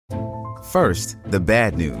First, the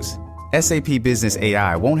bad news. SAP Business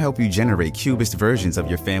AI won't help you generate cubist versions of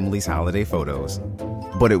your family's holiday photos.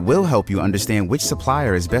 But it will help you understand which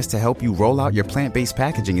supplier is best to help you roll out your plant-based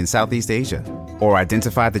packaging in Southeast Asia, or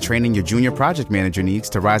identify the training your junior project manager needs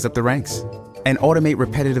to rise up the ranks, and automate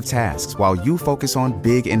repetitive tasks while you focus on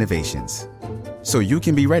big innovations, so you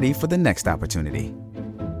can be ready for the next opportunity.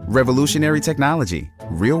 Revolutionary technology,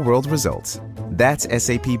 real-world results. That's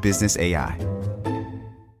SAP Business AI.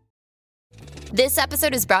 This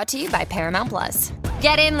episode is brought to you by Paramount Plus.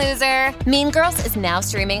 Get in, loser! Mean Girls is now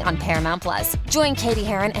streaming on Paramount Plus. Join Katie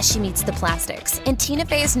Heron as she meets the plastics in Tina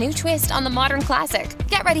Fey's new twist on the modern classic.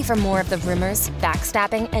 Get ready for more of the rumors,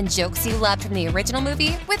 backstabbing, and jokes you loved from the original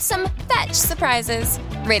movie with some fetch surprises.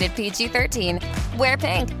 Rated PG-13. Wear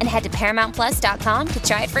pink and head to ParamountPlus.com to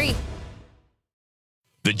try it free.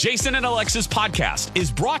 The Jason and Alexis podcast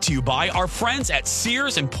is brought to you by our friends at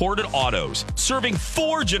Sears Imported Autos, serving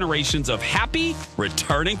 4 generations of happy,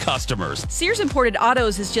 returning customers. Sears Imported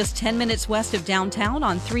Autos is just 10 minutes west of downtown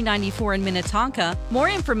on 394 in Minnetonka.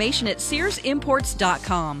 More information at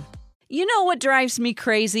SearsImports.com. You know what drives me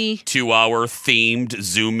crazy? 2-hour themed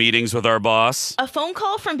Zoom meetings with our boss. A phone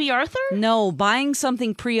call from B. Arthur? No, buying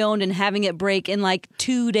something pre-owned and having it break in like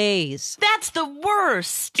 2 days. That's the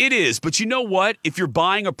worst. It is, but you know what? If you're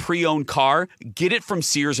buying a pre-owned car, get it from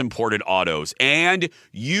Sears Imported Autos, and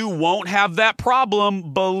you won't have that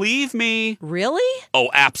problem, believe me. Really? Oh,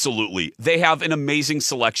 absolutely. They have an amazing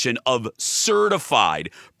selection of certified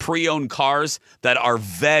pre-owned cars that are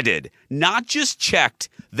vetted, not just checked.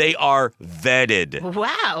 They are vetted.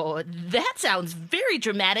 Wow, that sounds very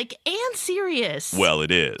dramatic and serious. Well, it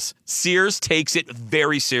is. Sears takes it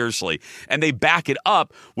very seriously, and they back it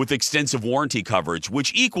up with extensive warranty coverage,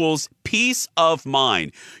 which equals peace of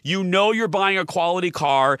mind. You know you're buying a quality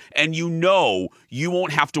car, and you know you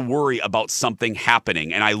won't have to worry about something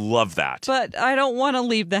happening, and I love that. But I don't want to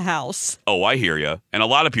leave the house. Oh, I hear you. And a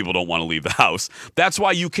lot of people don't want to leave the house. That's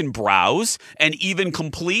why you can browse and even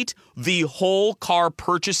complete the whole car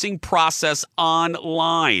purchasing process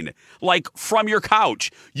online, like from your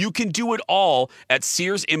couch. You can do it all at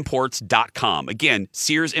SearsImports.com. Again,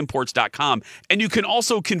 SearsImports.com. And you can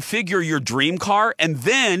also configure your dream car, and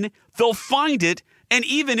then they'll find it, and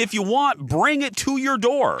even if you want, bring it to your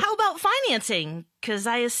door. How about financing? Because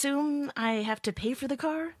I assume I have to pay for the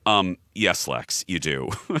car? Yes, Lex, you do.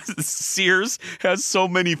 Sears has so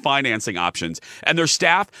many financing options, and their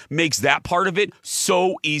staff makes that part of it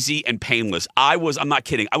so easy and painless. I'm not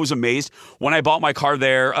kidding. I was amazed when I bought my car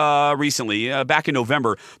there recently, back in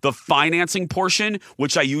November. The financing portion,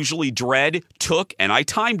 which I usually dread, took, and I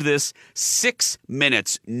timed this, 6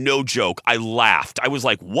 minutes. No joke. I laughed. I was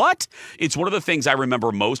like, what? It's one of the things I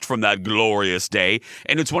remember most from that glorious day,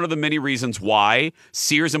 and it's one of the many reasons why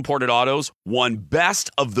Sears Imported Autos won Best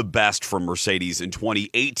of the Best from Mercedes in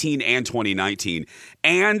 2018 and 2019.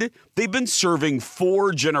 And they've been serving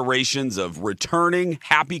 4 generations of returning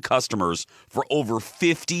happy customers for over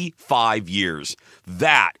 55 years.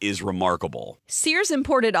 That is remarkable. Sears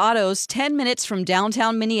Imported Autos, 10 minutes from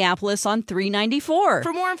downtown Minneapolis on 394.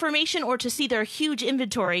 For more information or to see their huge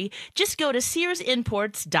inventory, just go to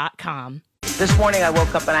SearsImports.com. This morning I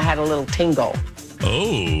woke up and I had a little tingle.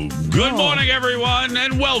 Oh, good morning, everyone,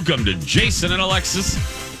 and welcome to Jason and Alexis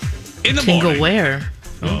in the morning. Tingle where?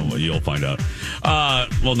 Oh, well, you'll find out.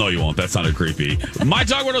 Well, no, you won't. That sounded creepy. My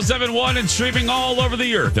Talk 1071 and streaming all over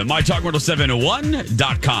the earth at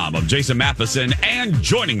MyTalk1071.com. I'm Jason Matheson, and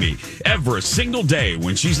joining me every single day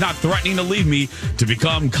when she's not threatening to leave me to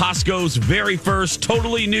become Costco's very first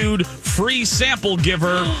totally nude free sample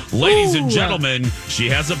giver. Ladies and gentlemen, she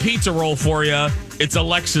has a pizza roll for you. It's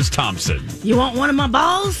Alexis Thompson. You want one of my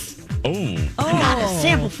balls? Oh. I got a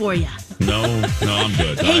sample for you. No, I'm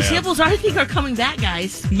good. Hey, samples I think are coming back,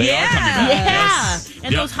 guys. They are coming back. Yeah. Yes.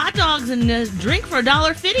 And those hot dogs and the drink for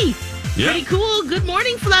 $1.50. Yep. Pretty cool. Good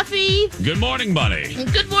morning, Fluffy. Good morning, Bunny.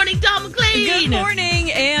 And good morning, Tom McLean. Good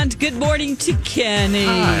morning, and good morning to Kenny.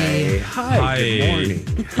 Hi. Good morning.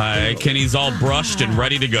 Hi. Kenny's all brushed and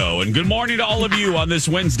ready to go. And good morning to all of you on this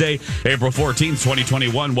Wednesday, April 14th,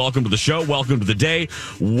 2021. Welcome to the show. Welcome to the day.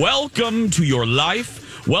 Welcome to your life.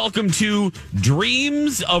 Welcome to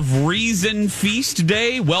Dreams of Reason Feast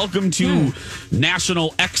Day. Welcome to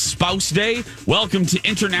National Ex-Spouse Day. Welcome to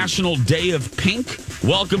International Day of Pink.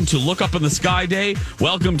 Welcome to Look Up in the Sky Day.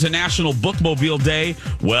 Welcome to National Bookmobile Day.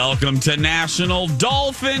 Welcome to National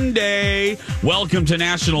Dolphin Day. Welcome to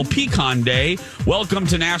National Pecan Day. Welcome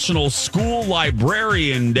to National School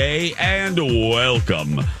Librarian Day. And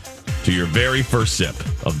welcome to your very first sip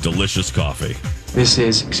of delicious coffee. This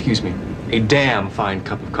is, excuse me, a damn fine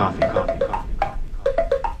cup of coffee.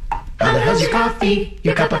 How the hell's your coffee?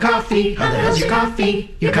 Your cup of coffee. How the hell's your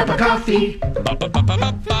coffee? Your cup of coffee.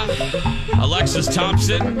 Alexis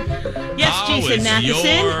Thompson. Yes, Jason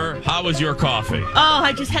Matheson. How was your coffee? Oh,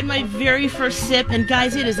 I just had my very first sip, and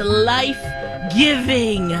guys, it is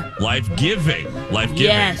life-giving. Life-giving.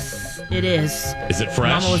 Yes, it is. Is it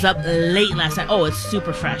fresh? Mama was up late last night. Oh, it's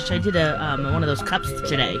super fresh. I did one of those cups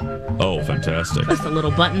today. Oh, fantastic. Press the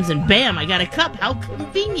little buttons, and bam, I got a cup. How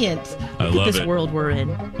convenient. I Look love at this it. world we're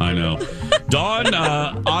in. I know. Dawn,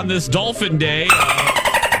 on this Dolphin Day...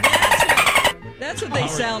 That's what they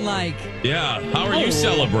sound like. Yeah. How are you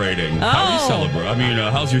celebrating? How are you celebrating? I mean,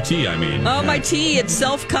 how's your tea? Oh, my tea. It's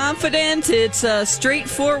self-confident. It's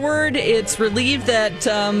straightforward. It's relieved that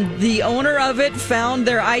the owner of it found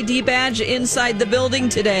their ID badge inside the building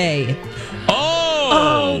today.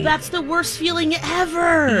 Oh, that's the worst feeling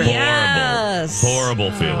ever. Horrible. Yes.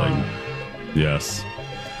 Horrible feeling. Yes.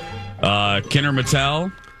 Kinder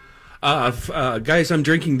Mattel? Guys, I'm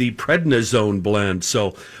drinking the prednisone blend,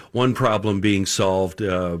 so one problem being solved,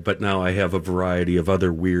 but now I have a variety of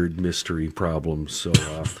other weird mystery problems. So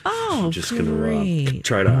I'm just going to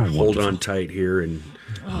try to hold on tight here and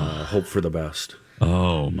hope for the best.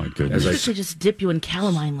 Oh, my goodness. I should just dip you in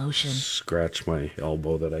calamine lotion. Scratch my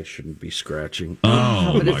elbow that I shouldn't be scratching.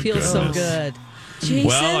 Oh, but it my feels goodness. so good. Jason?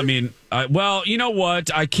 Well, I mean, you know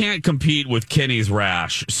what? I can't compete with Kenny's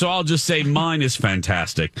rash, so I'll just say mine is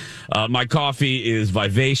fantastic. My coffee is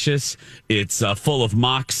vivacious. It's full of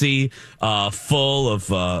moxie, full of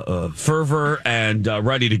fervor, and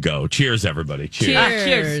ready to go. Cheers, everybody.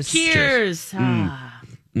 Cheers. Cheers.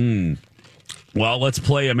 Well, let's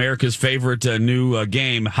play America's favorite new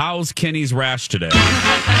game. How's Kenny's rash today?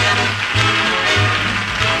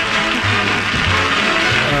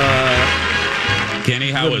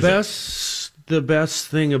 Kenny, how is it? The best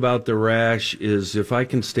thing about the rash is if I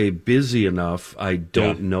can stay busy enough, I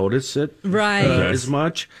don't notice it as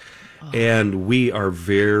much. And we are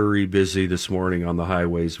very busy this morning on the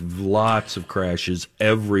highways. Lots of crashes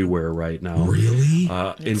everywhere right now. Really?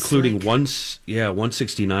 Including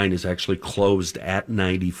 169 is actually closed at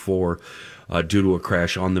 94 due to a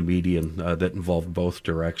crash on the median that involved both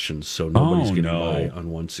directions. So nobody's getting by on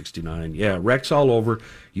 169. Yeah, wrecks all over.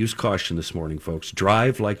 Use caution this morning, folks.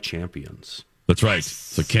 Drive like champions. That's right.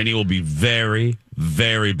 So Kenny will be very,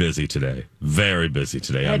 very busy today. Very busy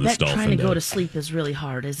today on this Dolphin trying to Day. go to sleep is really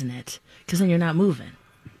hard, isn't it? Because then you're not moving.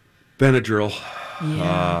 Benadryl.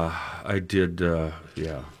 Yeah. I did,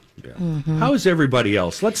 yeah. How is everybody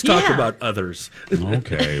else? Let's talk about others.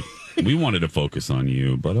 Okay. We wanted to focus on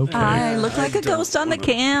you, but okay. I look like a ghost on the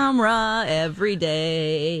camera every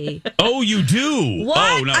day. Oh, you do? What?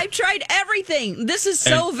 Oh, no. I've tried everything. This is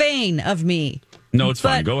so vain of me. No, it's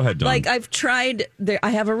fine. But, Go ahead, Dawn. Like, I've tried, I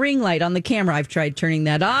have a ring light on the camera. I've tried turning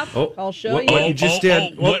that off. I'll show you. What you just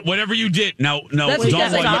did. Whatever you did. No, That's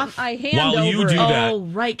Dawn, because off? I hand while over you do it. that. Oh,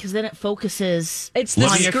 right, because then it focuses It's the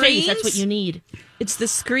on your face. screens. That's what you need. It's the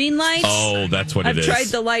screen lights. Oh, that's what I've it is. tried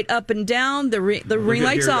the light up and down. The ring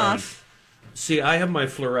light's here, off. See, I have my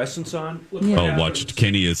fluorescence on. Look what Oh, happens. watch.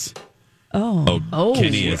 Kenny is. Oh.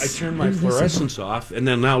 Kenny I is. turned my fluorescence off, and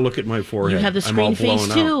then now look at my forehead. You have the I'm all screen face,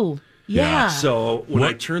 blown out. too. Yeah. So when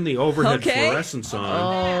I turn the overhead Okay. fluorescence on,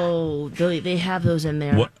 Oh, they have those in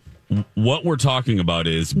there. What we're talking about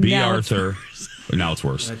is B. Now it's Arthur. Now it's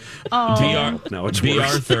worse. now it's B.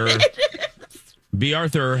 worse. Arthur. B.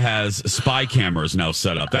 Arthur has spy cameras now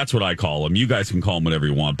set up. That's what I call them. You guys can call them whatever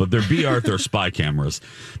you want, but they're B. Arthur spy cameras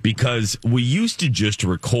because we used to just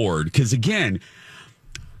record. Because again,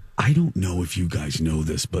 I don't know if you guys know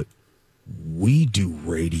this, but we do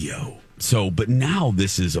radio. So, but now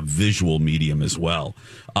this is a visual medium as well.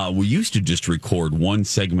 We used to just record one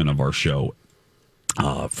segment of our show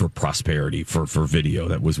for prosperity, for video.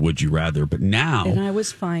 That was Would You Rather. But now... And I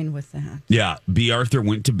was fine with that. Yeah, B. Arthur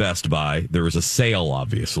went to Best Buy. There was a sale,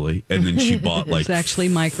 obviously, and then she bought like... It's actually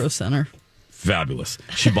Micro Center. Fabulous.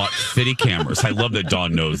 She bought 50 cameras. I love that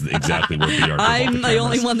Dawn knows exactly where B. Arthur bought I'm the cameras.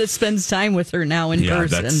 only one that spends time with her now in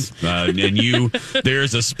person. That's, and you,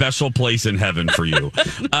 there's a special place in heaven for you.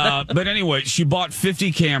 But anyway, she bought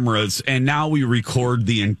 50 cameras, and now we record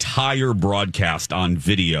the entire broadcast on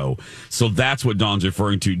video. So that's what Dawn's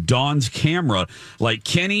referring to. Dawn's camera, like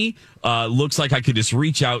Kenny, looks like I could just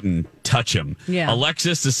reach out and touch him. Yeah.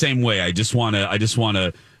 Alexis, the same way. I just want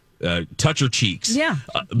to touch her cheeks. Yeah.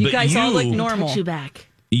 But You guys all look normal. Touch you back.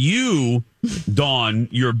 You, Dawn,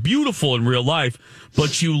 you're beautiful in real life,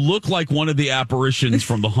 but you look like one of the apparitions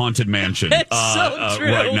from the Haunted Mansion. It's so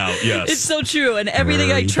true. Right now, yes. It's so true. And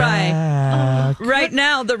everything I try. Right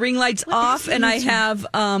now, the ring light's off, and I have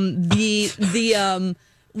the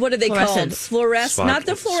what are they called? Not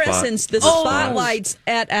the fluorescence, the spotlights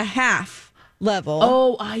at a half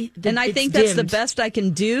level. I think that's the best I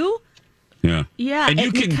can do. Yeah. Yeah, and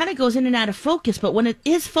it kind of goes in and out of focus, but when it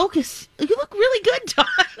is focused, you look really good, Don.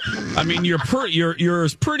 I mean, you're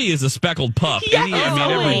as pretty as a speckled pup. Yeah,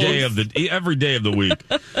 every day of the week.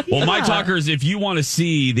 Well, my talkers, if you want to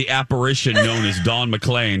see the apparition known as Dawn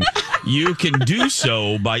McClain, you can do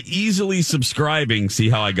so by easily subscribing. See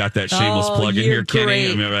how I got that shameless plug in here,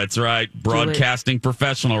 Kenny? I mean, that's right. Broadcasting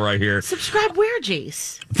professional right here. Subscribe where,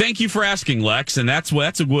 Jace? Thank you for asking, Lex. And that's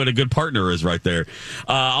what a good partner is right there.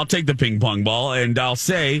 I'll take the ping pong ball and I'll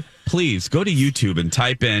say, please go to YouTube and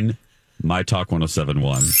type in My Talk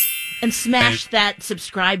 1071. And smash that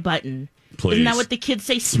subscribe button. Please. Isn't that what the kids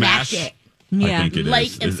say? Smash it. Yeah. I think it like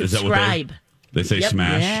is. and Is subscribe. that what they say?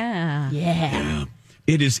 Smash? Yeah.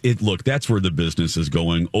 It is. Look, that's where the business is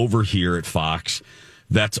going over here at Fox.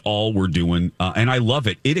 That's all we're doing, and I love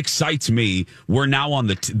it. It excites me. We're now on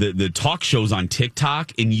the talk shows on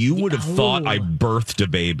TikTok, and you would have thought I birthed a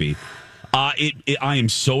baby. I am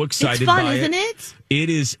so excited. It's fun, by isn't it? It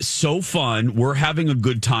is so fun. We're having a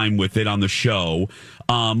good time with it on the show.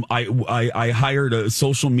 I hired a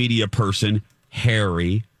social media person,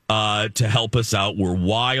 Harry, to help us out. We're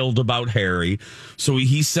wild about Harry, so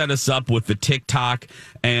he set us up with the TikTok,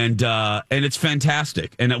 and it's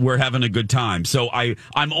fantastic, and we're having a good time. So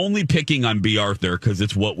I'm only picking on B. Arthur because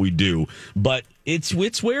it's what we do, but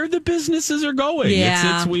it's where the businesses are going.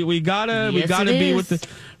 Yeah. We gotta be with the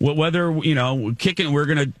whether kicking. We're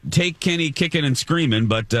gonna take Kenny kicking and screaming,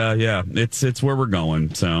 but it's where we're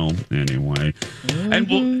going. So anyway,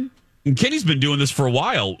 and Kenny's been doing this for a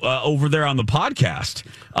while over there on the podcast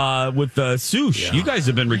with Sush. Yeah. You guys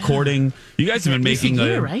have been recording. You guys have been making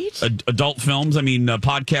adult films. I mean,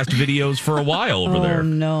 podcast videos for a while over there. Oh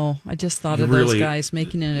no! I just thought of those guys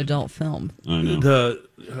making an adult film. I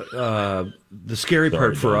know. The scary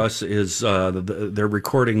part for us is they're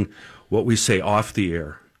recording what we say off the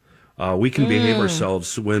air. We can behave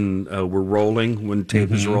ourselves when we're rolling, when tape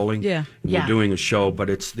is rolling. Yeah. We're doing a show, but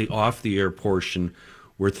it's the off the air portion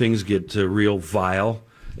where things get real vile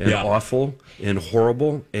and awful and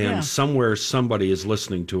horrible, and somewhere somebody is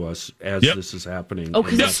listening to us as this is happening. Oh,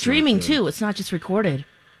 because it's streaming too. It's not just recorded.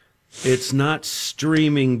 It's not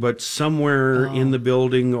streaming, but somewhere in the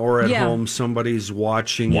building or at home, somebody's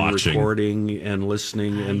watching and recording and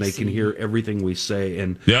listening, and they can hear everything we say.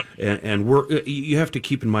 And and we're you have to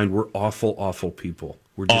keep in mind we're awful, awful people.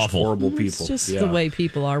 We're just horrible people. It's just the way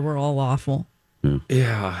people are. We're all awful.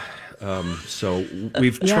 Yeah. So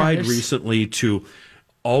we've tried recently to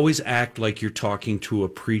always act like you're talking to a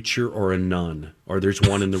preacher or a nun, or there's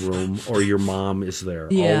one in the room, or your mom is there.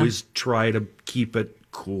 Yeah. Always try to keep it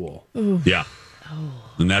cool. Ooh. Yeah.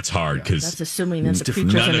 And that's hard because that's assuming that the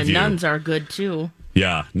preachers and the nuns are good too.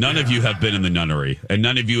 Yeah, none of you have been in the nunnery, and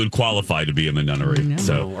none of you would qualify to be in the nunnery. No.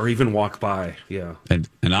 So, or even walk by. Yeah, and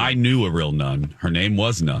I knew a real nun. Her name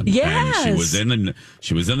was Nun. Yes, and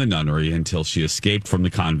she was in the nunnery until she escaped from the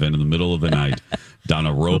convent in the middle of the night down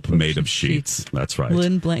a rope made of sheets. That's right,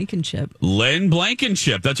 Lynn Blankenship.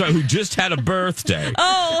 That's right. Who just had a birthday?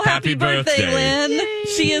 Oh, happy birthday, Lynn! Yay.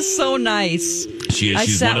 She is so nice. She is. I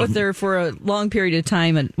sat with her for a long period of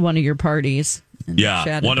time at one of your parties.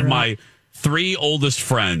 Yeah, one of my 3 oldest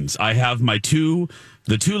friends. I have the two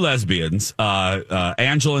lesbians,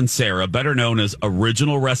 Angela and Sarah, better known as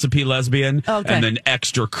Original Recipe Lesbian, and then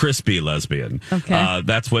Extra Crispy Lesbian. Okay.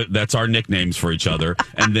 That's our nicknames for each other.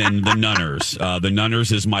 And then the Nunners. The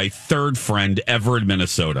Nunners is my 3rd friend ever in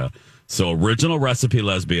Minnesota. So Original Recipe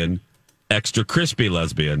Lesbian, Extra Crispy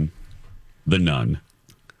Lesbian, the Nun.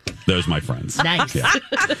 Those my friends. Nice. Yeah.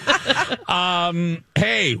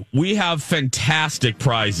 Hey, we have fantastic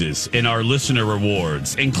prizes in our listener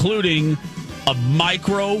rewards, including a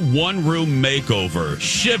micro one-room makeover.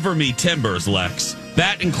 Shiver me timbers, Lex.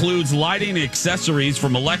 That includes lighting accessories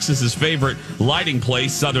from Alexis's favorite lighting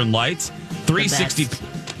place, Southern Lights.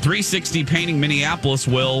 360 Painting Minneapolis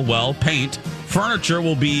will paint. Furniture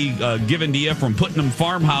will be given to you from Putnam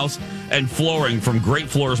Farmhouse, and flooring from Great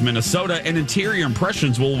Floors, Minnesota, and Interior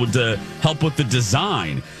Impressions will help with the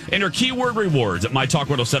design. Enter keyword rewards at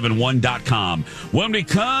mytalk1071.com. When we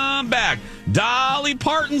come back, Dolly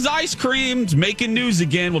Parton's ice cream's making news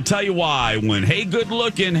again. We'll tell you why when Hey Good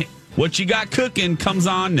Looking, What You Got Cooking comes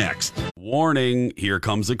on next. Warning, here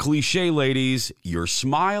comes a cliche, ladies. Your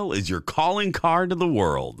smile is your calling card to the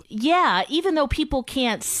world. Yeah, even though people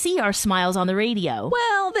can't see our smiles on the radio.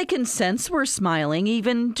 Well, they can sense we're smiling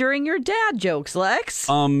even during your dad jokes, Lex.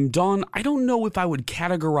 Dawn, I don't know if I would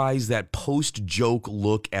categorize that post-joke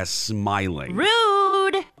look as smiling.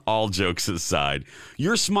 Rude! All jokes aside,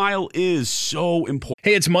 your smile is so important.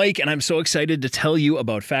 Hey, it's Mike, and I'm so excited to tell you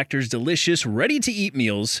about Factor's delicious, ready-to-eat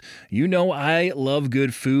meals. You know I love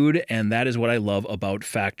good food, and that is what I love about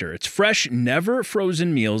Factor. It's fresh, never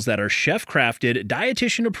frozen meals that are chef-crafted,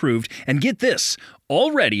 dietitian-approved, and get this,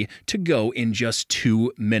 all ready to go in just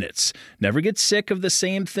 2 minutes. Never get sick of the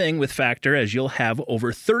same thing with Factor, as you'll have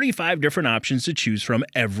over 35 different options to choose from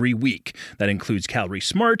every week. That includes Calorie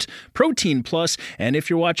Smart, Protein Plus, and if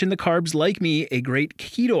you're watching the carbs like me, a great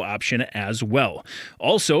keto option as well.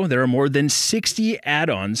 Also, there are more than 60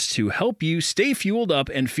 add-ons to help you stay fueled up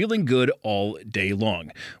and feeling good all day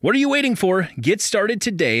long. What are you waiting for? Get started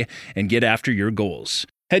today and get after your goals.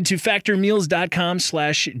 Head to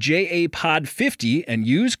factormeals.com/JAPOD50 and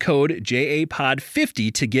use code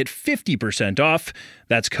JAPOD50 to get 50% off.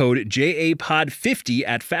 That's code JAPOD50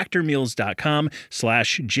 at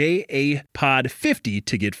factormeals.com/JAPOD50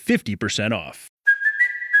 to get 50% off.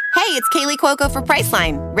 Hey, it's Kaylee Cuoco for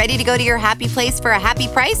Priceline. Ready to go to your happy place for a happy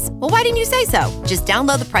price? Well, why didn't you say so? Just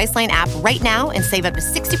download the Priceline app right now and save up to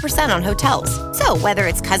 60% on hotels. So whether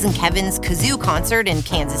it's Cousin Kevin's Kazoo Concert in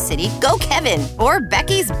Kansas City, go Kevin, or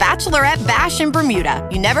Becky's Bachelorette Bash in Bermuda,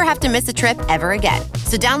 you never have to miss a trip ever again.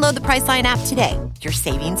 So download the Priceline app today. Your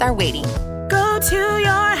savings are waiting. Go to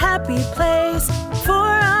your happy place for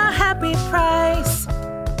a happy price.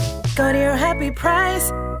 Go to your happy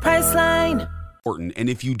price, Priceline. And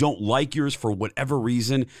if you don't like yours for whatever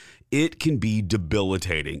reason, it can be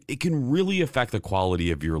debilitating. It can really affect the quality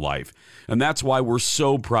of your life. And that's why we're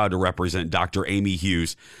so proud to represent Dr. Amy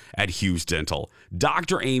Hughes at Hughes Dental.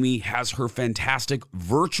 Dr. Amy has her fantastic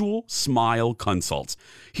virtual smile consults.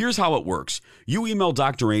 Here's how it works. You email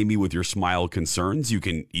Dr. Amy with your smile concerns. You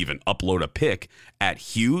can even upload a pic at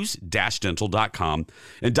hughes-dental.com,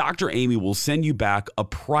 and Dr. Amy will send you back a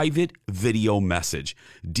private video message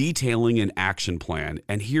detailing an action plan.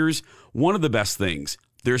 And here's one of the best things.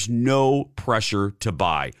 There's no pressure to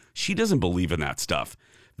buy. She doesn't believe in that stuff.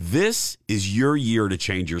 This is your year to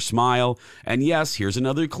change your smile. And yes, here's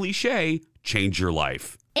another cliche, change your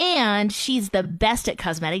life. And she's the best at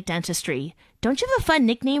cosmetic dentistry. Don't you have a fun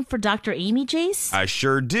nickname for Dr. Amy, Jace? I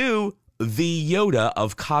sure do. The Yoda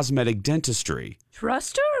of cosmetic dentistry.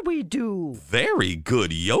 Trust her, we do. Very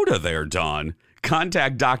good Yoda there, Dawn.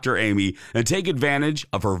 Contact Dr. Amy and take advantage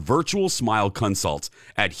of her virtual smile consults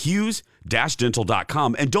at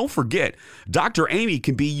hughes-dental.com. And don't forget, Dr. Amy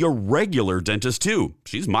can be your regular dentist too.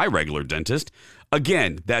 She's my regular dentist.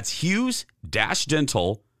 Again, that's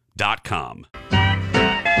hughes-dental.com.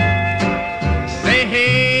 Say,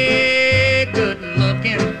 hey, good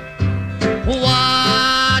looking,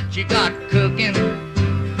 what you got cooking?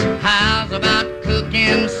 How's about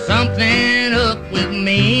cooking something up with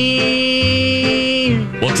me?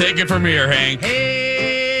 We'll take it from here, Hank.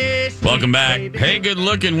 Welcome back. Hey, good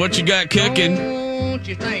looking. What you got cooking?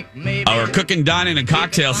 Our cooking, dining, and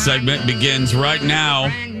cocktail segment begins right now.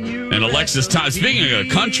 And Alexis, speaking of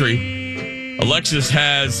country, Alexis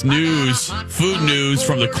has food news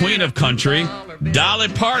from the Queen of Country, Dolly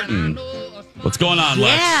Parton. What's going on,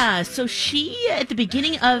 Lex? Yeah, so she, at the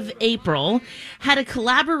beginning of April, had a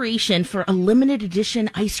collaboration for a limited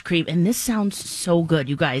edition ice cream, and this sounds so good,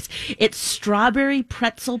 you guys. It's strawberry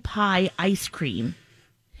pretzel pie ice cream.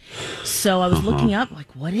 So I was looking up,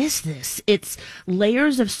 like, what is this? It's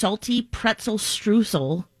layers of salty pretzel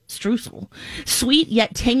streusel, sweet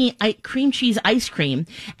yet tangy cream cheese ice cream,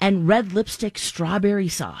 and red lipstick strawberry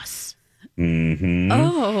sauce. Mm-hmm.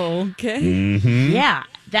 Oh, okay. Mm-hmm. Yeah,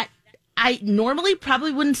 that I normally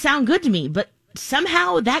probably wouldn't sound good to me, but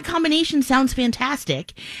somehow that combination sounds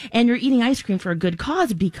fantastic. And you're eating ice cream for a good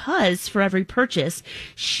cause, because for every purchase,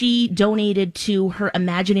 she donated to her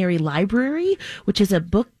Imaginary Library, which is a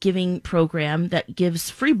book giving program that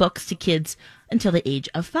gives free books to kids until the age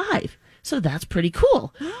of 5. So that's pretty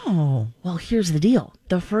cool. Oh. Well, here's the deal.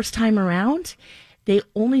 The first time around, they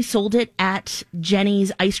only sold it at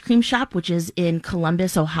Jenny's Ice Cream Shop, which is in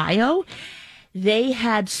Columbus, Ohio. They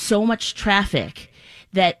had so much traffic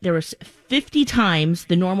that there was 50 times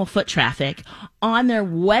the normal foot traffic on their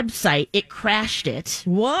website. It crashed it.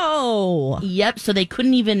 Whoa. Yep. So you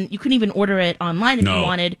couldn't even order it online if you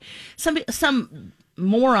wanted. Some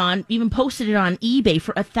moron even posted it on eBay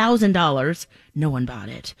for $1,000. No one bought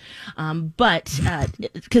it. But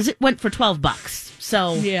because it went for $12.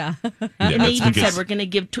 So yeah. And they even said we're going to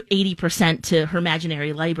give 80% to her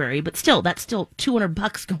Imaginary Library, but still, that's still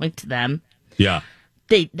 $200 going to them. Yeah.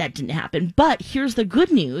 That didn't happen. But here's the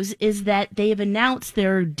good news, is that they have announced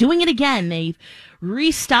they're doing it again. They've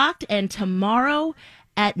restocked, and tomorrow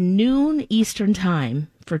at noon Eastern time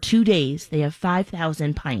for 2 days, they have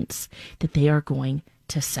 5,000 pints that they are going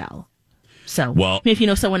to sell. So, well, if you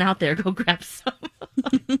know someone out there, go grab some.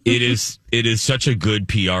 it is such a good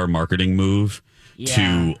PR marketing move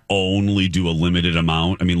to only do a limited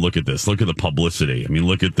amount. I mean, look at this. Look at the publicity. I mean,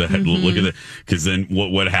 look at the because then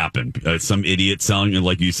what happened? Some idiot selling it,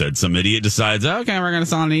 like you said. Some idiot decides, okay, we're going to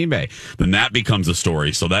sell on eBay. Then that becomes a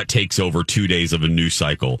story. So that takes over 2 days of a news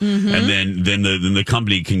cycle, and then the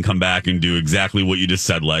company can come back and do exactly what you just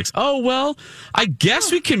said, Lex. Oh well, I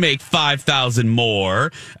guess we can make 5,000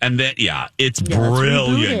 more, and then it's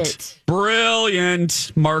brilliant,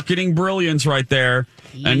 brilliant marketing brilliance right there.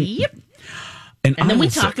 And, yep. And then we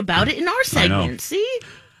talk about it in our segment. See?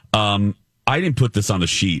 I didn't put this on the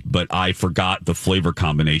sheet, but I forgot the flavor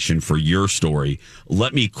combination for your story.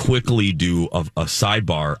 Let me quickly do a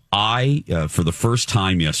sidebar. I, for the first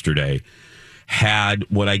time yesterday, had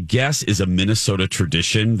what I guess is a Minnesota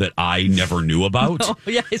tradition that I never knew about. Oh,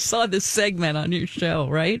 yeah, I saw this segment on your show,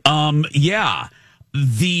 right? Yeah.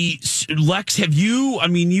 Lex, have you, I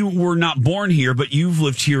mean, you were not born here, but you've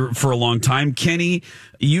lived here for a long time. Kenny,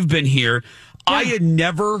 you've been here. Yeah. I had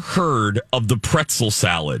never heard of the pretzel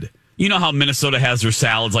salad. You know how Minnesota has their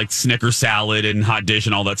salads like Snicker salad and hot dish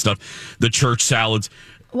and all that stuff, the church salads.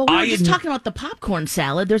 Well, we were just talking about the popcorn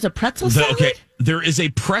salad. There's a pretzel salad? Okay, there is a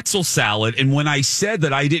pretzel salad. And when I said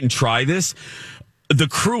that I didn't try this, the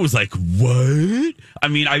crew was like, what? I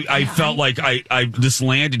mean, I felt like I just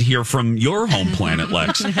landed here from your home planet,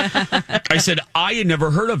 Lex. I said, I had never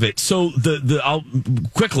heard of it. So I'll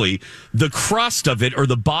quickly, the crust of it or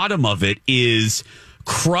the bottom of it is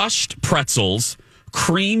crushed pretzels,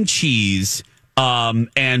 cream cheese,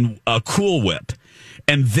 and a Cool Whip.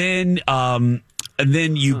 And then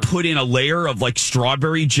you put in a layer of like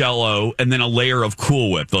strawberry Jell-O and then a layer of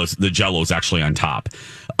Cool Whip. The Jell-O is actually on top.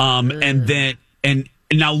 And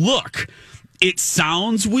now look, it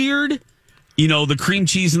sounds weird, you know, the cream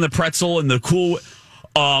cheese and the pretzel and the Cool.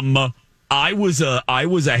 I was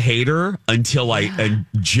a hater until and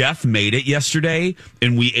Jeff made it yesterday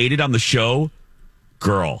and we ate it on the show.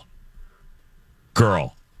 Girl.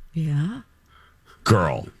 Yeah.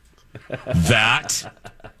 Girl. That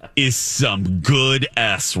is some good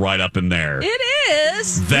S right up in there. It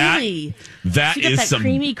is. That is that some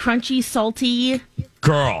creamy, crunchy, salty.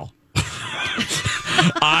 Girl.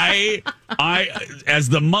 I, as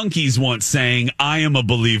the monkeys once sang, I am a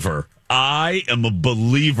believer. I am a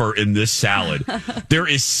believer in this salad. There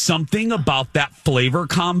is something about that flavor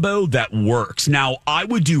combo that works. Now, I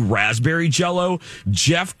would do raspberry Jell-O.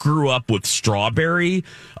 Jeff grew up with strawberry,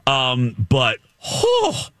 but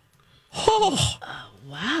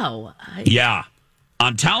wow. Yeah,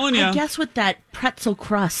 I'm telling you. I guess with that pretzel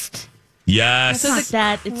crust. Yes. So it's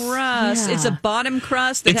crust. It's a bottom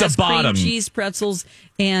crust that has cream cheese, pretzels,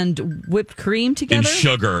 and whipped cream together? And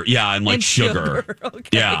sugar. Yeah, and like sugar. Okay.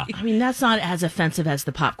 Yeah. I mean, that's not as offensive as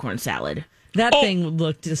the popcorn salad. That thing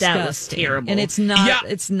looked disgusting. That was terrible. And it's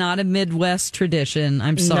not a Midwest tradition.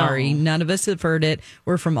 I'm sorry. No. None of us have heard it.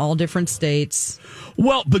 We're from all different states.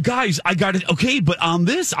 Well, but guys, I got it. Okay, but on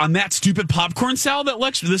that stupid popcorn salad that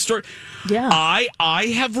Lex, this story,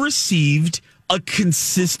 I have received a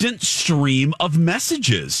consistent stream of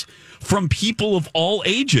messages from people of all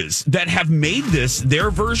ages that have made this their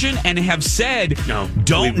version and have said,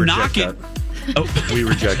 don't knock it. Oh, we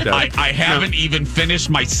reject that. I haven't even finished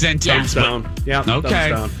my sentence. Thumbs down. Yeah.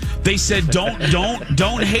 Okay. Thumbs down. They said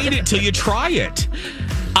don't hate it till you try it.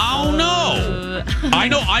 Oh no! I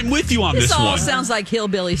know. I'm with you on this one. This all sounds like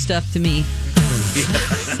hillbilly stuff to me.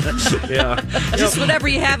 Yeah. Just whatever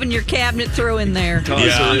you have in your cabinet, throw in there.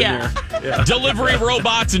 Yeah. Delivery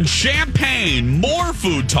robots and champagne. More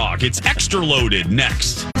food talk. It's extra loaded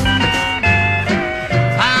next.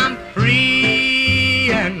 I'm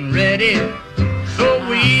free and ready. So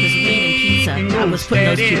we can go I was putting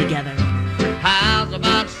those two together. How's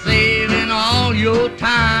about saving all your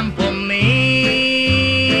time for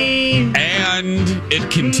me? And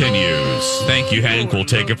it continues. Thank you, Hank. We'll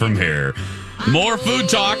take it from here. More food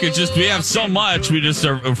talk. It's just we have so much. We just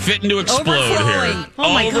are fitting to explode here.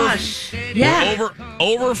 Oh my gosh! Yeah, we're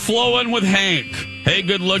overflowing with Hank. Hey,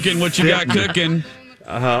 good looking. What you got cooking?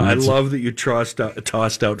 I love that you tossed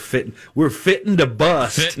out fitting. We're fitting to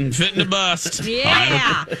bust. Fitting to bust.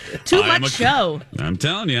 Yeah. Too much show. I'm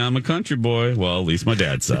telling you, I'm a country boy. Well, at least my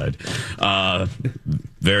dad's side.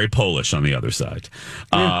 Very Polish on the other side.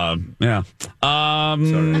 Yeah.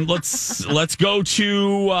 Let's go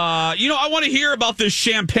to I want to hear about this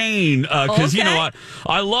champagne because you know what?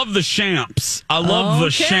 I love the champs. I love the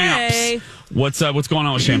champs. What's going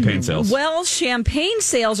on with champagne sales? Well, champagne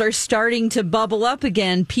sales are starting to bubble up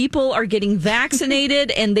again. People are getting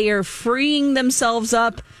vaccinated and they are freeing themselves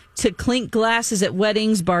up to clink glasses at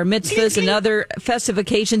weddings, bar mitzvahs, and other festive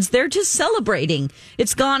occasions. They're just celebrating.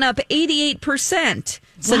 It's gone up 88%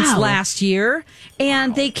 since last year,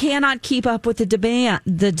 and they cannot keep up with the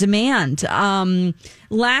demand.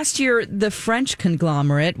 Last year, the French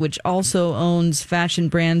conglomerate, which also owns fashion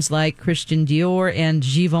brands like Christian Dior and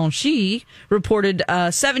Givenchy, reported a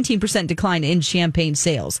 17% decline in champagne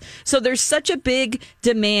sales. So there's such a big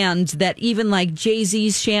demand that even like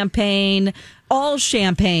Jay-Z's champagne, all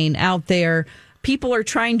champagne out there, people are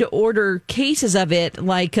trying to order cases of it.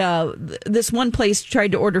 Like this one place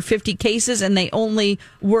tried to order 50 cases and they only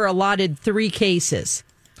were allotted 3 cases.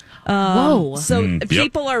 Whoa. So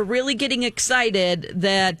people are really getting excited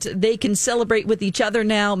that they can celebrate with each other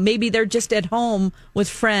now. Maybe they're just at home with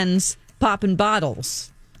friends popping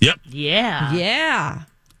bottles. Yep. Yeah. Yeah.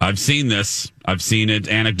 I've seen this. I've seen it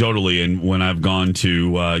anecdotally, and when I've gone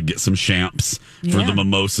to get some champs for the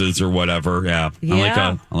mimosas or whatever. Yeah.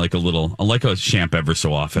 I like a champ ever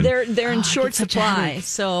so often. They're in short supply,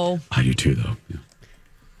 so I do too, though.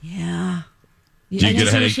 Yeah. Do you get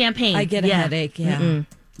a headache? Champagne. I get a headache. Yeah. Mm-mm.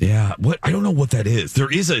 Yeah, I don't know what that is.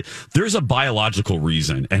 There's a biological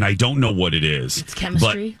reason, and I don't know what it is. It's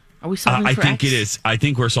chemistry. Are we solving for I think X? it is. I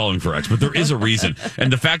think we're solving for X, but there is a reason.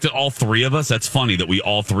 And the fact that all 3 of us, that's funny that we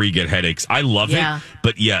all 3 get headaches. I love it,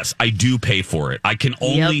 but yes, I do pay for it. I can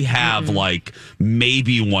only have like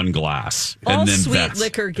maybe 1 glass. All and then sweet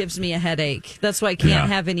liquor gives me a headache. That's why I can't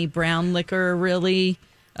have any brown liquor, really.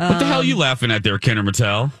 What the hell are you laughing at there, Kenner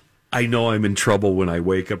Mattel? I know I'm in trouble when I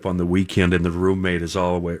wake up on the weekend and the roommate is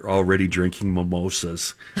already drinking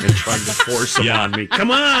mimosas and trying to force them on me. Come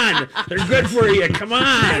on! They're good for you. Come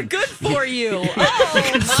on! They're good for you. Oh, you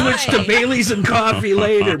can switch to Bailey's and coffee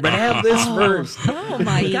later, but have this first. Oh,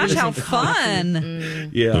 my gosh, how fun.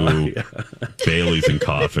 Yeah. Bailey's and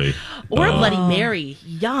coffee. Or a Bloody Mary.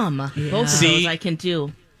 Yum. Yeah. Both of those I can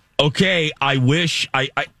do. Okay, I wish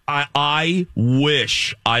I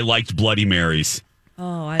wish I liked Bloody Marys.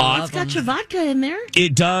 Oh, I love It's got your vodka in there.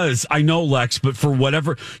 It does. I know, Lex, but for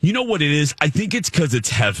whatever, you know what it is? I think it's because it's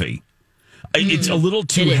heavy. It's a little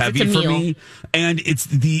too heavy for me, and it's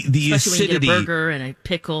the Especially acidity. When you get a burger and a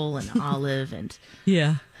pickle and an olive and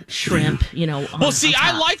shrimp. Well, see,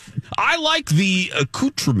 I like the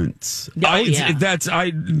accoutrements.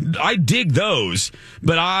 I dig those,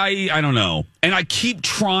 but I don't know, and I keep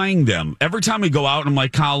trying them every time we go out. And I'm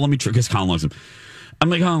like, Kyle, let me try, because Kyle loves them. I'm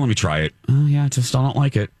like, let me try it. Oh, yeah, I just don't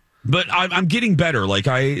like it. But I'm getting better. Like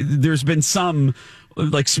there's been some,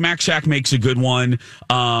 like Smack Shack makes a good one.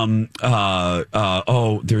 There's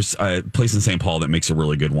a place in St. Paul that makes a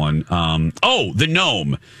really good one. The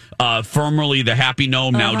Gnome, formerly the Happy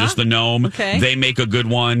Gnome, now just the Gnome. Okay. They make a good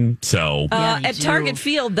one. So at Target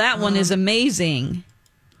Field, that one is amazing.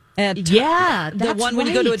 The one when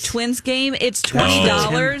you go to a Twins game, it's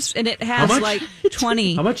 $20 and it has like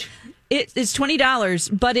 20. How much? It's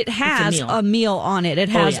 $20, but it has a meal on it. It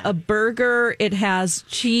has a burger, it has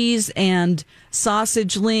cheese and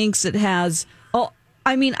sausage links. It has,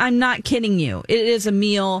 I'm not kidding you. It is a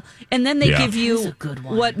meal. And then they give you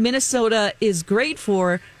what Minnesota is great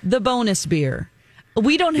for, the bonus beer.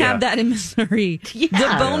 We don't have that in Missouri.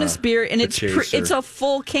 The bonus beer, and it's a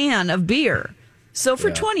full can of beer. So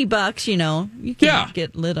for $20, you can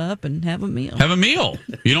get lit up and have a meal. Have a meal.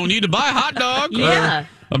 You don't need to buy a hot dog. Or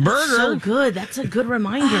a burger. So good. That's a good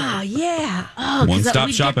reminder. Oh, yeah. Oh, one-stop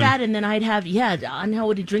we'd shopping. Get that, and then I'd have, I know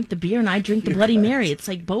would drink the beer, and I'd drink the Bloody Mary. It's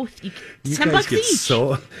like both. You $10 guys get each.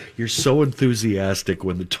 you're so enthusiastic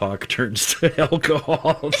when the talk turns to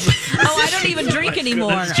alcohol. I don't even drink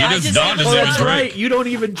anymore. She doesn't even drink. Right. You don't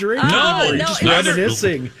even drink. No, you're just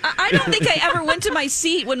reminiscing. I don't think I ever went to my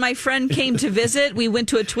seat when my friend came to visit. We went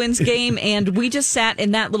to a Twins game, and we just sat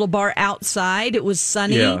in that little bar outside. It was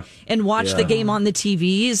sunny, and watched the game on the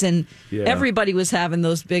TVs, and everybody was having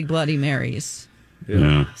those big Bloody Marys.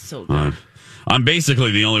 Yeah. So good. I'm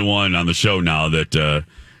basically the only one on the show now that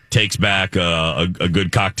takes back a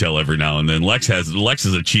good cocktail every now and then. Lex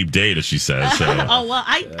is a cheap date, as she says. So.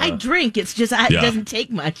 I drink. It's just it doesn't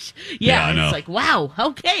take much. Yeah, I know. It's like, wow,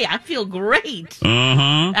 okay, I feel great.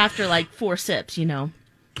 After like 4 sips,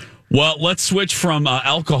 Well, let's switch from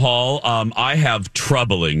alcohol. I have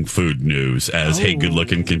troubling food news as Hey Good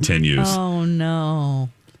Looking continues. Oh, no.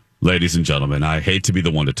 Ladies and gentlemen, I hate to be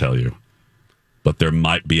the one to tell you, but there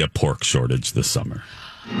might be a pork shortage this summer.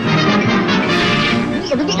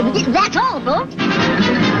 That's all, folks.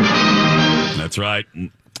 That's right.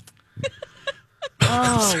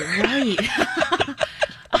 Oh, right.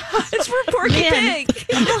 It's for Porky Pig.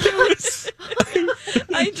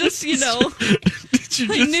 I just,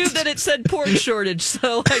 I knew that it said pork shortage,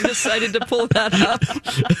 so I decided to pull that up.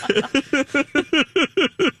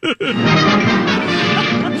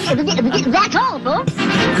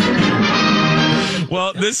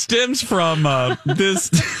 This stems from this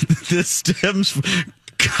stems.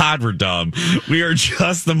 God, we're dumb. We are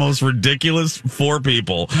just the most ridiculous four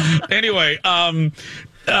people. Anyway, all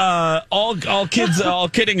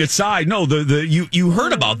kidding aside, no, you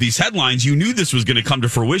heard about these headlines. You knew this was going to come to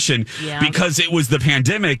fruition because it was the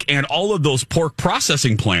pandemic and all of those pork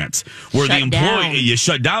processing plants where you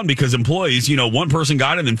shut down because employees, one person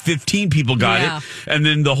got it and then 15 people got it, and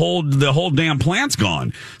then the whole damn plant's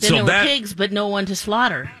gone. Then there were pigs, but no one to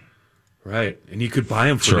slaughter. Right, and you could buy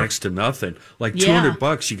them for next to nothing. Like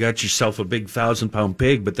 $200, you got yourself a big 1,000-pound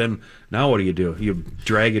pig. But then now, what do? You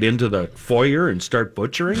drag it into the foyer and start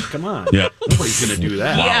butchering? Come on, nobody's going to do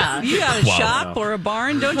that. Yeah, you got a shop or a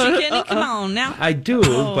barn, don't you, Kenny? Come on now. I do,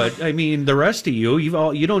 but I mean, the rest of you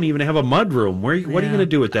don't even have a mud room. What are you going to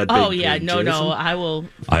do with that? Oh big yeah, pig, no, Jason? I will.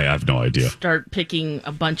 I have no idea. Start picking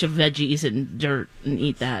a bunch of veggies and dirt and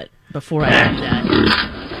eat that before I do that.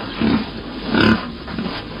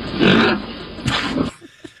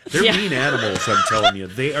 They're mean animals, I'm telling you.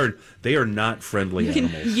 They are not friendly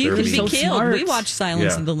animals. You can be so killed. smart. We watched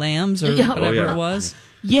Silence of the Lambs or whatever it was.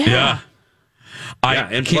 Yeah.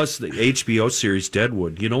 And plus the HBO series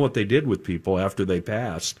Deadwood. You know what they did with people after they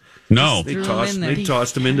passed? No. They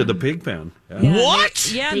tossed them into the pig pen. Yeah.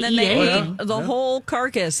 What? And then they ate the whole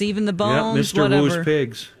carcass, even the bones, Mr. whatever. Woo's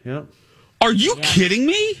pigs. Yeah. Are you kidding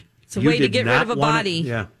me? It's a way to get rid of a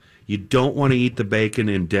body. You don't want to eat the bacon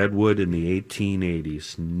in Deadwood in the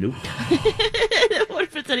 1880s. Nope. What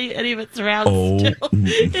if it's any of its around still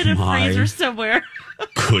in a freezer somewhere?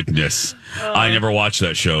 Goodness. I never watched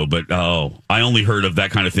that show, but I only heard of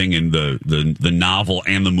that kind of thing in the novel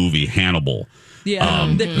and the movie Hannibal.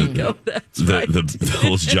 Yeah, there you go. That's right.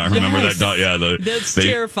 Those, John, remember that? Yeah, that's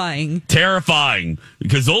terrifying. Terrifying,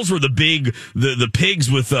 because those were the big the pigs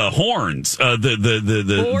with horns.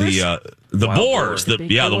 The boars.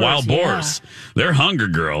 The wild boars. They're hungry,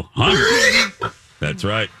 girl. Hungry. That's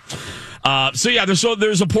right.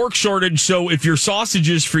 There's a pork shortage. So if your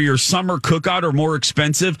sausages for your summer cookout are more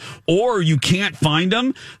expensive, or you can't find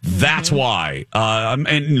them, that's why.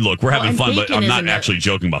 And look, we're having fun, but I'm not actually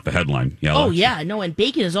joking about the headline. And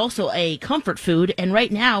bacon is also a comfort food. And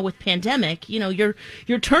right now with pandemic, you're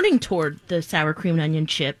turning toward the sour cream and onion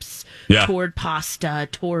chips, toward pasta,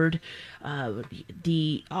 toward all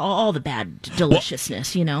the bad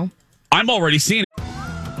deliciousness. I'm already seeing it.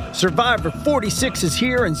 Survivor 46 is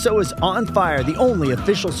here, and so is On Fire, the only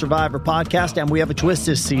official Survivor podcast, and we have a twist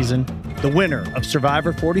this season. The winner of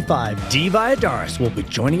Survivor 45, Dee Valladares, will be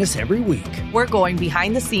joining us every week. We're going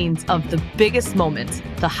behind the scenes of the biggest moments,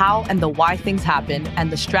 the how and the why things happen,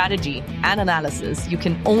 and the strategy and analysis you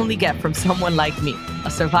can only get from someone like me,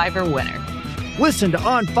 a Survivor winner. Listen to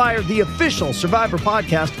On Fire, the official Survivor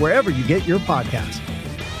podcast, wherever you get your podcasts.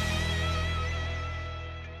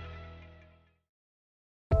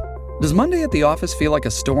 Does Monday at the office feel like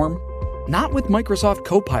a storm? Not with Microsoft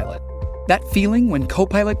Copilot. That feeling when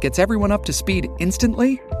Copilot gets everyone up to speed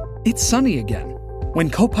instantly? It's sunny again. When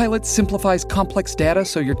Copilot simplifies complex data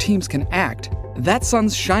so your teams can act, that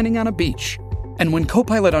sun's shining on a beach. And when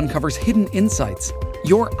Copilot uncovers hidden insights,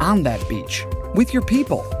 you're on that beach with your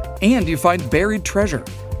people, and you find buried treasure.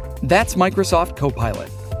 That's Microsoft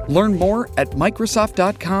Copilot. Learn more at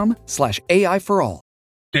Microsoft.com/AI for all.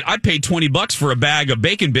 I paid $20 for a bag of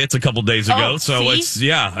bacon bits a couple days ago. It's I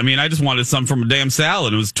just wanted some from a damn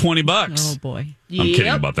salad. It was $20. Oh boy. I'm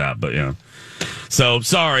kidding about that, but yeah. So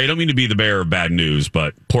sorry, I don't mean to be the bearer of bad news,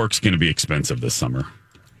 but pork's going to be expensive this summer.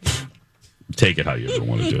 Take it how you ever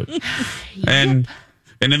want to do it. And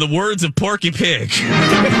in the words of Porky Pig.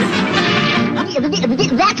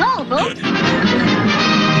 That's all, folks.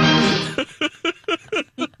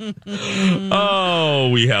 Oh,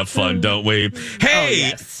 we have fun, don't we?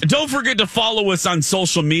 Hey, don't forget to follow us on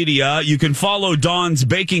social media. You can follow Dawn's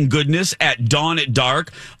Baking Goodness at Dawn at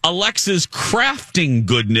Dark, Alexa's Crafting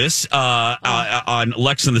Goodness on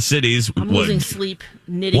Lex in the Cities. I'm losing sleep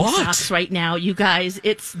knitting socks right now, you guys.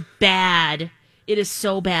 It's bad. It is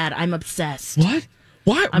so bad. I'm obsessed.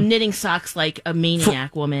 What? I'm knitting socks like a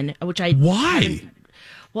maniac woman, which I... Why?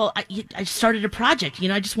 Well, I started a project.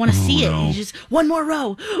 I just want to see it. No. You just one more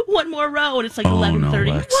row, and it's like 11:30. No, one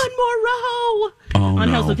more row.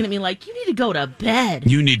 Angel's looking at me like, you need to go to bed.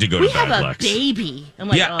 You need to go to bed, We have a Lex. baby. I'm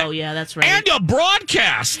like, that's right. And a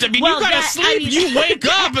broadcast. I mean, you got to sleep. You wake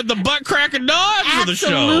up at the butt crack of dawn for the show.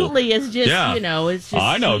 Absolutely. It's just, it's just.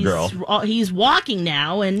 I know, girl. He's walking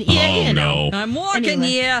now, and no. I'm walking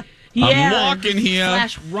here. Yeah, I'm walking here.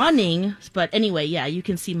 / running. But anyway, you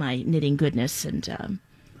can see my knitting goodness, and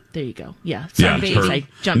there you go. Yeah. Sorry, I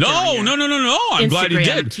jumped No. I'm glad you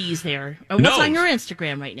did. Tease there. What's on your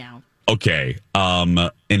Instagram right now? Okay.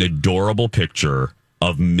 An adorable picture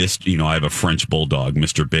of Mr. I have a French bulldog,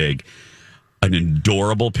 Mr. Big, an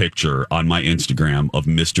adorable picture on my Instagram of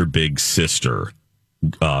Mr. Big's sister,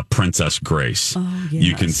 Princess Grace. Oh, yes.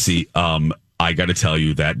 You can see, I got to tell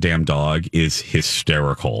you, that damn dog is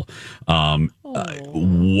hysterical.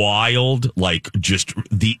 Wild, like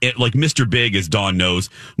Mr. Big, as Dawn knows,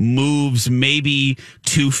 moves maybe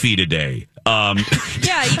 2 feet a day.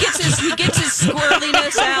 Yeah, he gets his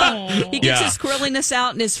squirreliness out. He gets his squirreliness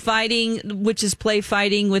out and is fighting, which is play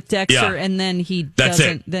fighting with Dexter, and then he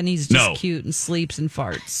doesn't. Then he's just cute and sleeps and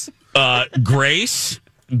farts. Grace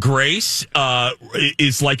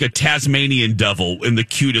is like a Tasmanian devil in the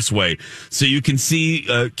cutest way. So you can see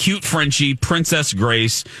cute Frenchie, Princess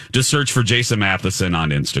Grace. Just search for Jason Matheson on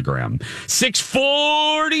Instagram.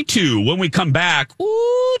 6:42. When we come back,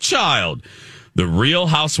 ooh, child. The Real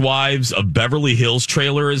Housewives of Beverly Hills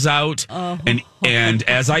trailer is out. And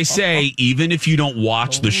as I say, even if you don't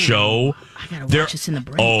watch the show, I gotta watch this in the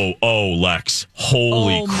break. Lex.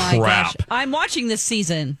 Holy my crap. Gosh. I'm watching this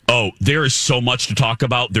season. Oh, there is so much to talk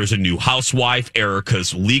about. There's a new housewife,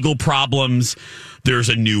 Erica's legal problems. There's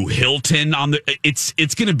a new Hilton on the.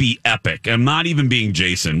 It's going to be epic. I'm not even being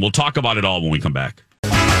Jason. We'll talk about it all when we come back.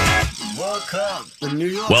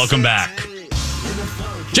 Welcome back.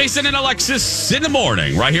 Jason and Alexis in the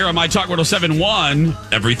morning, right here on My Talk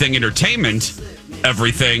 107.1. Everything Entertainment.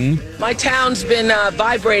 Everything. My town's been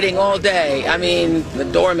vibrating all day. I mean, the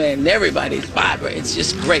doorman and everybody's vibrating. It's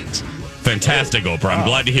just great. Fantastic, Oprah. I'm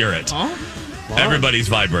glad to hear it. Huh? Everybody's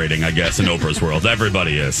vibrating, I guess, in Oprah's world.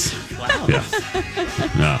 Everybody is. Wow. Yeah.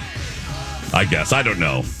 I guess. I don't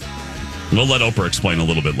know. We'll let Oprah explain a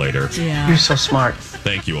little bit later. Yeah. You're so smart.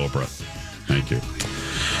 Thank you, Oprah. Thank you.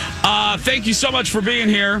 Thank you so much for being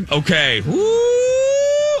here. Okay.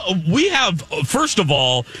 Woo! We have, first of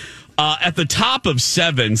all, at the top of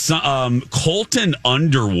 7, Colton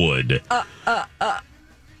Underwood.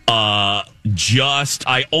 I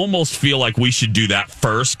almost feel like we should do that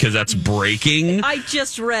first because that's breaking. I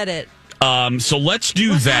just read it. So let's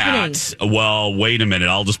do that. Happening? Well, wait a minute.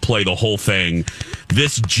 I'll just play the whole thing.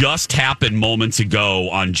 This just happened moments ago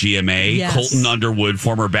on GMA. Yes. Colton Underwood,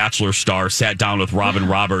 former Bachelor star, sat down with Robin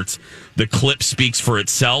Roberts. The clip speaks for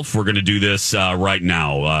itself. We're going to do this right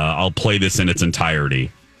now. I'll play this in its entirety.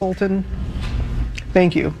 Colton,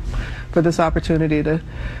 thank you for this opportunity to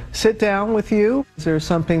sit down with you. Is there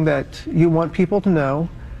something that you want people to know?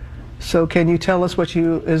 So can you tell us what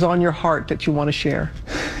is on your heart that you want to share?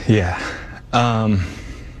 Yeah.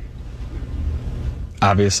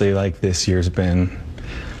 Obviously, like, this year's been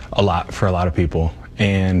a lot for a lot of people,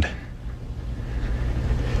 and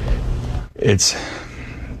it's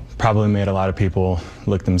probably made a lot of people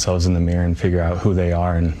look themselves in the mirror and figure out who they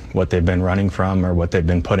are and what they've been running from or what they've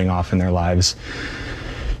been putting off in their lives.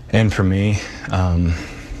 And for me,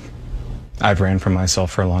 I've ran from myself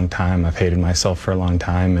for a long time. I've hated myself for a long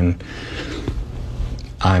time, and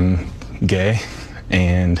I'm gay,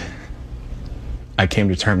 and I came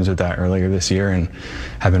to terms with that earlier this year and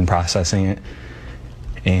have been processing it.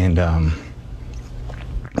 And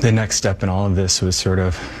the next step in all of this was sort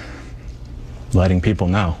of letting people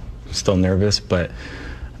know. Still nervous, but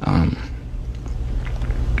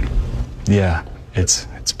yeah, it's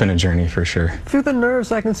been a journey for sure. Through the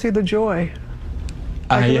nerves, I can see the joy.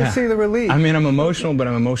 I can see the relief. I mean, I'm emotional, but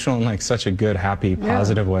I'm emotional in like such a good, happy,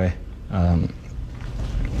 positive way.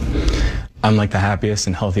 I'm like the happiest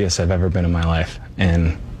and healthiest I've ever been in my life,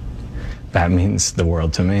 and that means the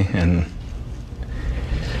world to me. And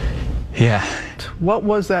yeah. What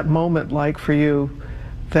was that moment like for you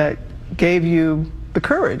that gave you the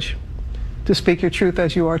courage to speak your truth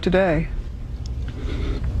as you are today?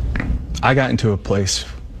 I got into a place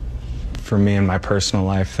for me in my personal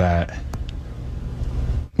life that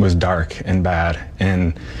was dark and bad,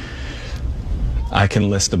 and I can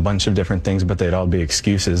list a bunch of different things, but they'd all be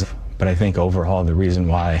excuses. But I think overall the reason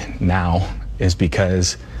why now is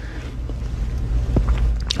because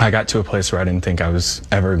I got to a place where I didn't think I was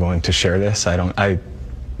ever going to share this. I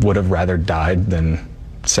would have rather died than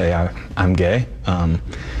say I'm gay. And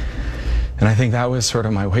I think that was sort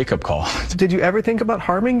of my wake-up call. Did you ever think about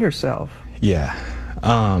harming yourself? Yeah.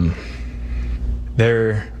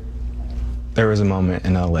 There was a moment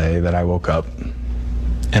in LA that I woke up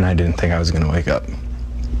and I didn't think I was going to wake up.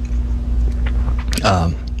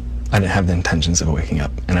 I didn't have the intentions of waking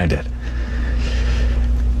up, and I did.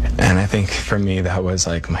 And I think for me, that was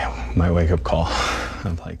like my wake-up call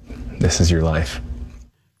of like, this is your life.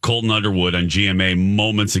 Colton Underwood on GMA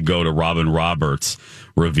moments ago to Robin Roberts,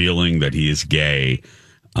 revealing that he is gay.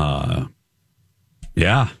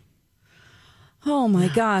 Yeah. Oh, my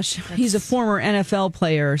gosh. He's a former NFL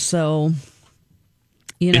player, so,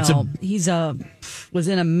 you know, he's a was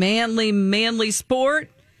in a manly sport.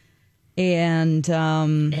 And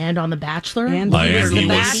on The Bachelor. And The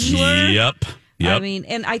Bachelor. Yep. I mean,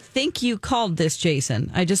 and I think you called this,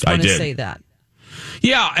 Jason. I just want to say that.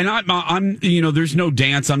 Yeah, and I'm there's no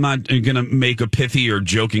dance. I'm not going to make a pithy or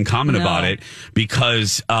joking comment about it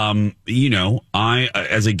because, I,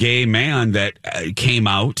 as a gay man that came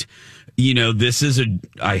out, this is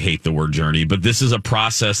I hate the word journey, but this is a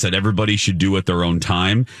process that everybody should do at their own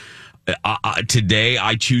time. Today,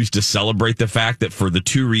 I choose to celebrate the fact that for the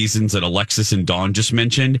two reasons that Alexis and Dawn just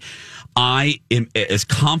mentioned, I am as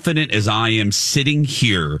confident as I am sitting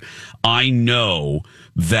here. I know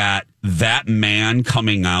that man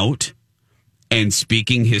coming out and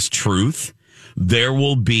speaking his truth, there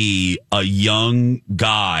will be a young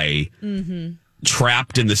guy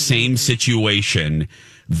trapped in the same situation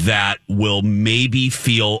that will maybe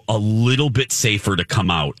feel a little bit safer to come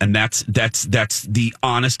out. And that's the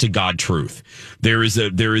honest to God truth. There is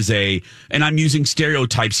a, and I'm using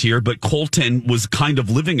stereotypes here, but Colton was kind of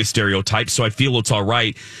living a stereotype, so I feel it's all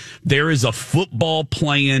right. There is a football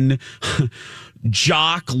playing,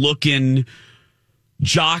 jock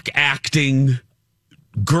acting,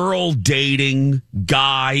 girl dating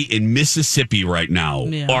guy in Mississippi right now,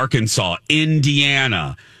 Arkansas,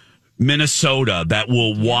 Indiana, Minnesota, that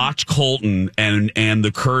will watch Colton and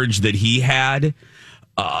the courage that he had,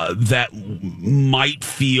 that might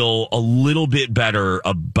feel a little bit better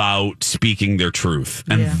about speaking their truth.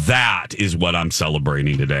 And that is what I'm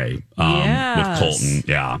celebrating today with Colton.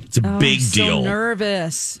 Yeah, it's a big deal. I'm so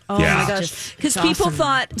nervous. Oh, my gosh. Because people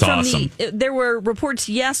thought there were reports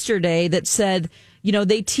yesterday that said,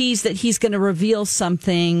 they teased that he's going to reveal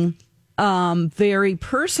something very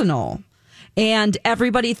personal. And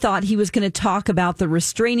everybody thought he was going to talk about the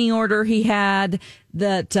restraining order he had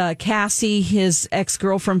that Cassie, his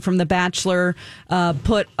ex-girlfriend from The Bachelor,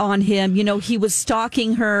 put on him. He was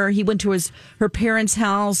stalking her. He went to her parents'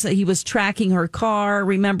 house. He was tracking her car.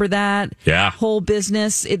 Remember that? Yeah. Whole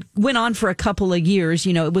business. It went on for a couple of years.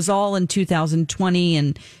 It was all in 2020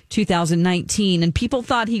 and 2019. And people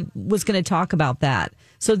thought he was going to talk about that.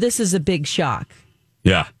 So this is a big shock.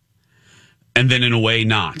 Yeah. And then in a way,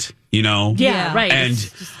 not. Yeah, right.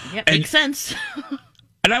 And makes sense.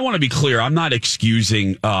 And I want to be clear, I'm not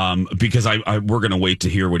excusing because we're going to wait to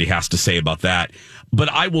hear what he has to say about that. But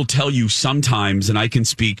I will tell you sometimes, and I can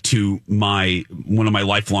speak to one of my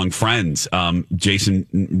lifelong friends, Jason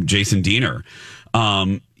Diener.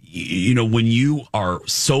 When you are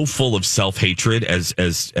so full of self-hatred,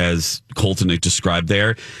 as Colton had described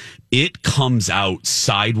there, it comes out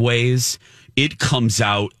sideways. It comes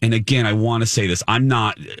out, and again, I want to say this. I'm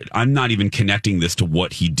not even connecting this to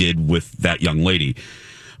what he did with that young lady,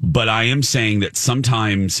 but I am saying that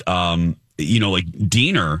sometimes, like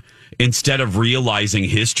Diener, instead of realizing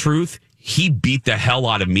his truth, he beat the hell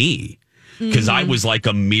out of me because I was like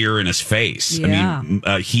a mirror in his face. Yeah. I mean,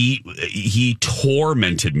 he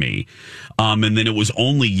tormented me, and then it was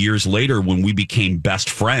only years later when we became best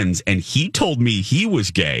friends, and he told me he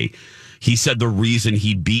was gay. He said the reason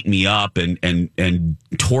he beat me up and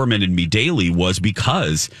tormented me daily was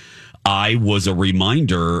because I was a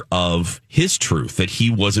reminder of his truth that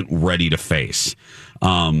he wasn't ready to face.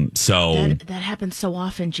 So that happens so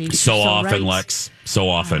often, Jason. So often, right. Lex. So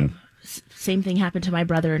often. Same thing happened to my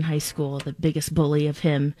brother in high school. The biggest bully of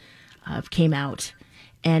him came out.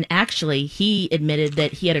 And actually, he admitted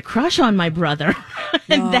that he had a crush on my brother.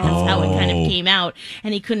 And that's how it kind of came out.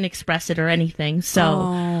 And he couldn't express it or anything. So,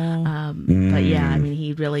 but yeah, I mean,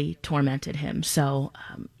 he really tormented him. So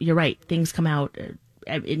you're right. Things come out,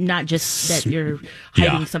 not just that you're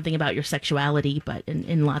hiding something about your sexuality, but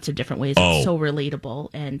in lots of different ways. It's so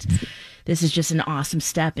relatable. And this is just an awesome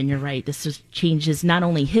step. And you're right. This just changes not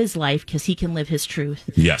only his life, because he can live his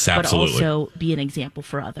truth. Yes, absolutely. But also be an example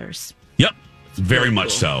for others. Yep. Very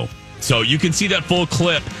much so. So you can see that full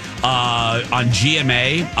clip on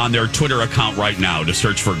GMA on their Twitter account right now. To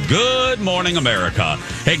search for Good Morning America.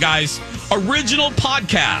 Hey, guys, original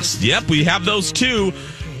podcast. Yep, we have those too.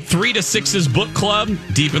 3 to 6's Book Club,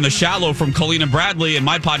 Deep in the Shallow from Colleen and Bradley, and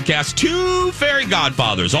my podcast, Two Fairy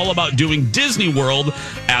Godfathers, all about doing Disney World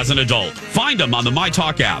as an adult. Find them on the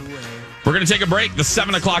MyTalk app. We're going to take a break. The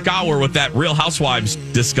 7 o'clock hour with that Real Housewives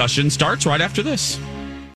discussion starts right after this.